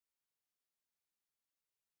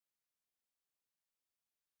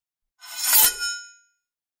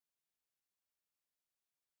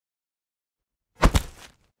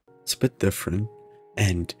It's a bit different,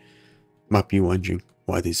 and might be wondering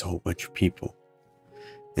why there's a whole bunch of people.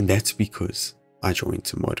 And that's because I joined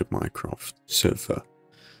a modded Minecraft server.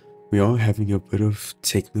 We are having a bit of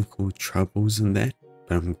technical troubles in that,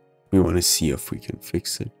 but we want to see if we can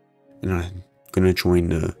fix it. And I'm going to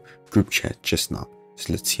join a group chat just now,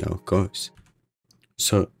 so let's see how it goes.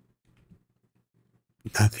 So,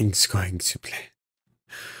 nothing's going to plan.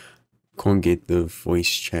 Can't get the voice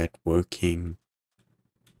chat working.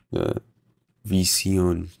 The VC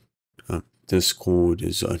on Discord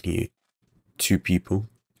is only 2 people.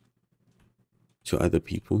 2 other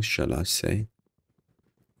people, shall I say.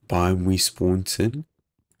 Biome we spawned in,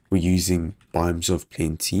 we're using biomes of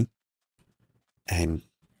plenty, and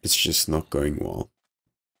it's just not going well.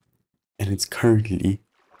 And it's currently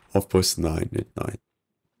 9:30 at night.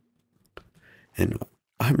 And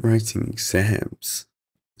I'm writing exams.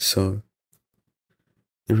 So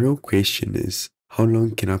the real question is, how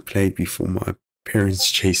long can I play before my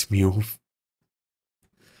parents chase me off?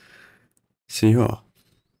 So yeah.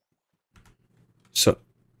 So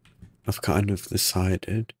I've kind of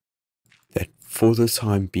decided that for the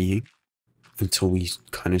time being, until we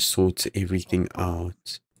kind of sort everything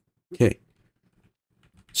out. Okay.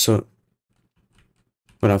 So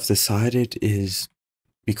what I've decided is,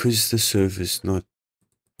 because the server's not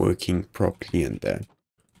working properly in that,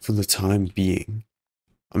 for the time being,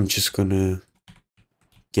 I'm just gonna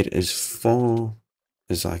get as far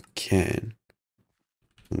as I can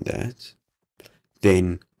in that.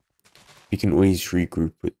 Then we can always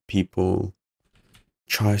regroup with people,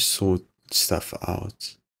 try sort stuff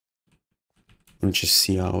out, and just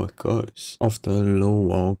see how it goes. After a little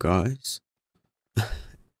while, guys,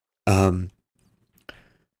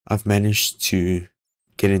 I've managed to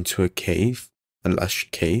get into a cave, a lush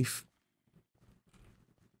cave,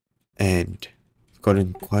 and I've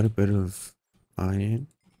gotten quite a bit of iron.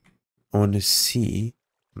 I want to see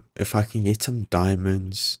if I can get some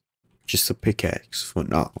diamonds, just a pickaxe for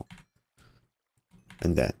now,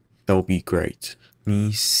 and that'll be great. Let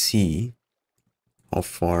me see how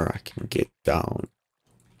far I can get down,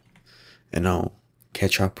 and I'll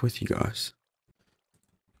catch up with you guys.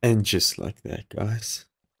 And just like that, guys,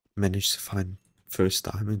 managed to find first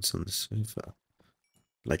diamonds on the server.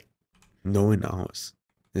 Like, no one else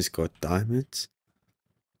has got diamonds.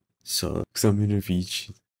 So, because I'm in a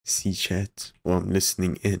VC chat while I'm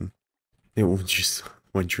listening in, they're all just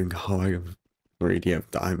wondering how I already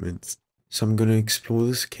have diamonds. So I'm gonna explore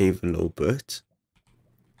this cave a little bit.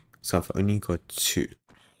 So I've only got 2.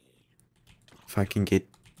 If I can get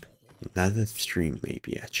another 3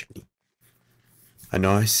 maybe, actually. I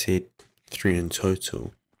know I said 3 in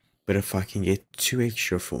total, but if I can get 2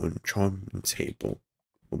 extra for an enchantment table,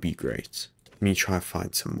 will be great. Let me try to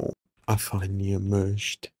find some more. I finally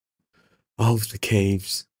emerged out of the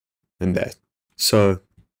caves and that. So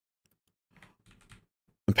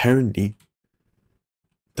apparently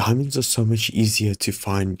diamonds are so much easier to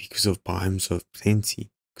find because of biomes of plenty,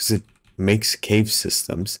 because it makes cave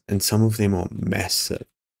systems, and some of them are massive.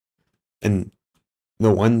 And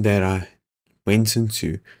the one that I went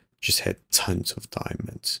into just had tons of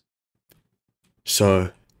diamonds.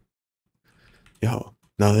 So yeah,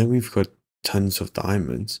 now that we've got tons of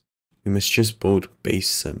diamonds, we must just build a base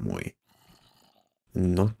somewhere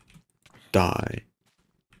and not die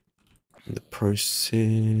in the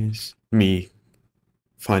process. Me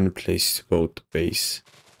find a place to build the base,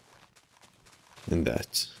 and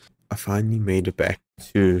that. I finally made it back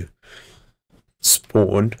to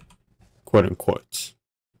spawn, quote unquote.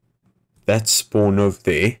 That spawn over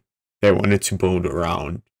there, they wanted to build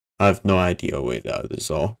around. I have no idea where the others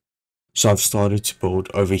are. So I've started to build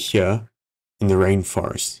over here in the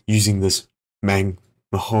rainforest using this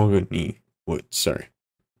mahogany wood,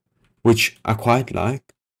 which I quite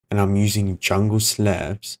like, and I'm using jungle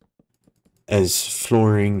slabs as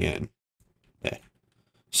flooring and that.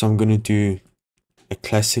 So I'm gonna do a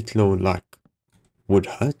classic little like wood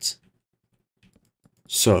hut.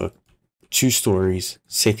 So 2 stories,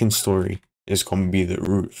 second story is gonna be the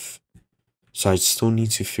roof. So I still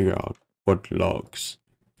need to figure out what logs.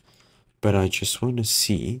 But I just want to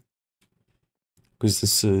see, because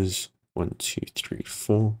this is 1, 2, 3,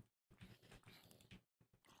 4.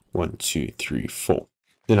 1, 2, 3, 4.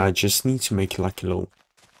 Then I just need to make like a little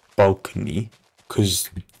balcony, because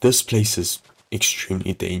this place is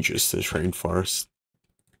extremely dangerous, this rainforest.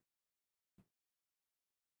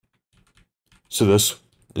 So this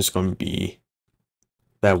is going to be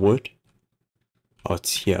that wood. Oh,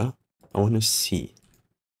 it's here. I want to see,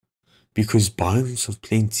 because biomes of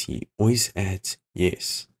plenty always add,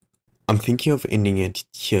 yes. I'm thinking of ending it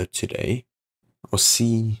here today. I'll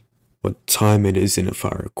see what time it is and if I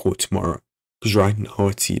record tomorrow. Because right now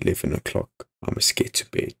it's 11 o'clock. I'm scared to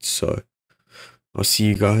bed. So I'll see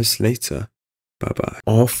you guys later. Bye bye.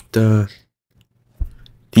 After,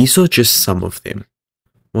 these are just some of them.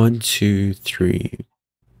 1, 2, 3.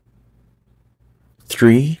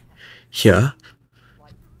 3 here.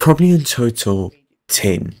 Probably in total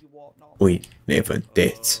 10 or 11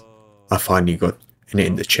 deaths. I finally got an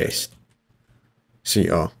in the chest. So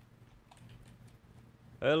yeah.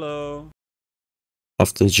 Hello.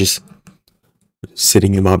 After just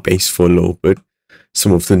sitting in my base for a little bit,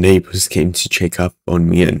 some of the neighbors came to check up on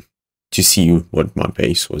me and to see what my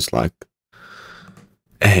base was like.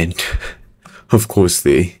 And of course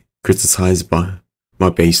they criticized my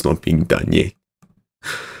base not being done yet.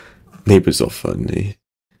 Neighbors are funny.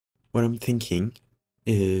 What I'm thinking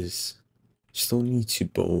is still need to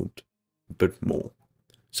build a bit more.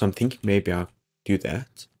 So I'm thinking maybe I'll do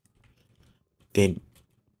that. Then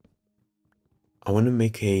I want to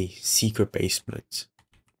make a secret basement.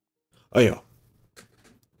 Oh yeah.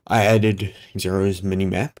 I added Zero's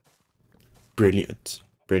minimap. Brilliant.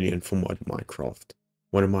 Brilliant for mod Minecraft.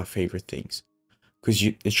 One of my favorite things. Because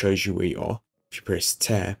it shows you where you are. If you press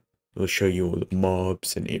tab, it'll show you all the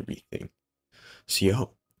mobs and everything. So yeah.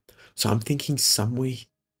 So I'm thinking somewhere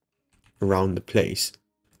around the place,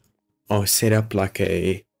 I'll set up like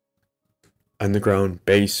a underground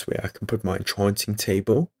base where I can put my enchanting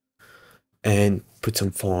table and put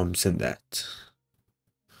some farms in that.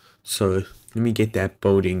 So let me get that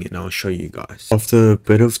building and I'll show you guys. After a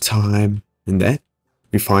bit of time in that,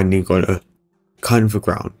 we finally got a kind of a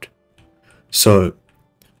ground. So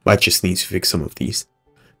I just need to fix some of these.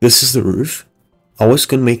 This is the roof. I was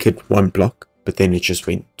going to make it 1 block, but then it just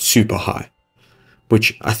went super high,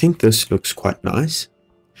 which I think this looks quite nice.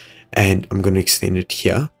 And I'm going to extend it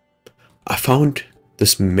here. I found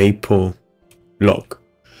this maple log.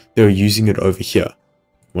 They were using it over here.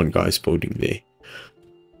 One guy's building there.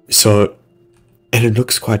 So, and it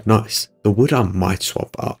looks quite nice. The wood I might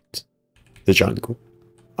swap out. The jungle.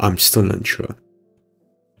 I'm still unsure.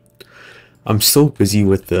 I'm still busy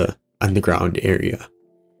with the underground area.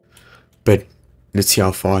 But let's see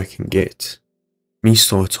how far I can get. Me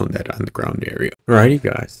start on that underground area. Alrighty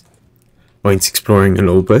guys. Went exploring a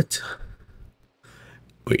little bit.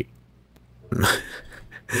 Wait.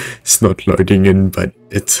 It's not loading in, but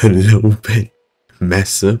it's a little bit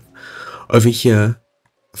massive. Over here,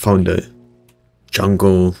 I found a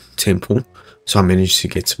jungle temple. So I managed to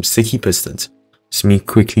get some sticky pistons. So me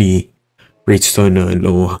quickly redstone a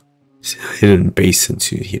little hidden base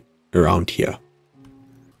into here, around here.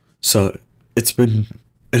 So it's been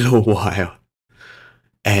a little while.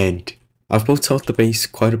 And I've built out the base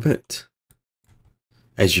quite a bit.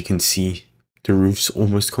 As you can see, the roof's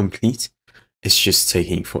almost complete. It's just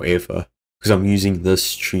taking forever because I'm using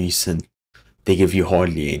this trees and they give you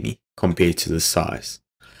hardly any compared to the size.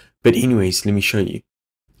 But anyways, let me show you.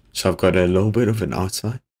 So I've got a little bit of an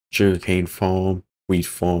outside, sugarcane farm, wheat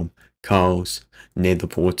farm, cows, nether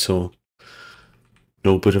portal, a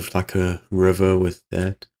little bit of like a river with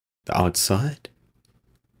that, the outside,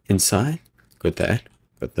 inside, got that,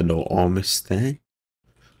 got the little armor stand,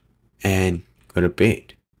 and got a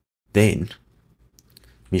bed. Then,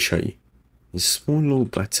 let me show you. There's a small little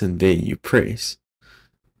button there you press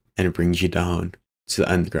and it brings you down to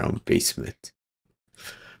the underground basement.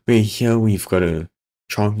 Where here we've got a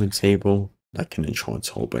enchantment table that can enchant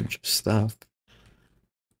a whole bunch of stuff.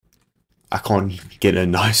 I can't get a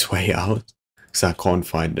nice way out because I can't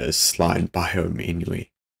find a slime biome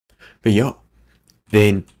anyway. But yeah,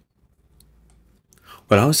 then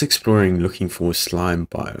when I was exploring looking for a slime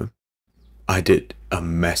biome, I did a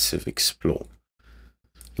massive explore.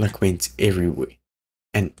 Like went everywhere,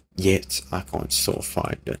 and yet I can't still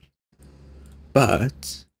find it.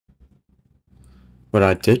 But what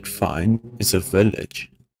I did find is a village,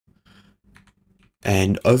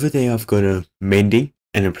 and over there I've got a mending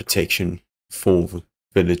and a protection for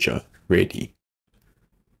villager ready.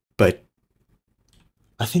 But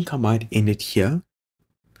I think I might end it here.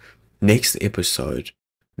 Next episode,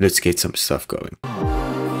 let's get some stuff going.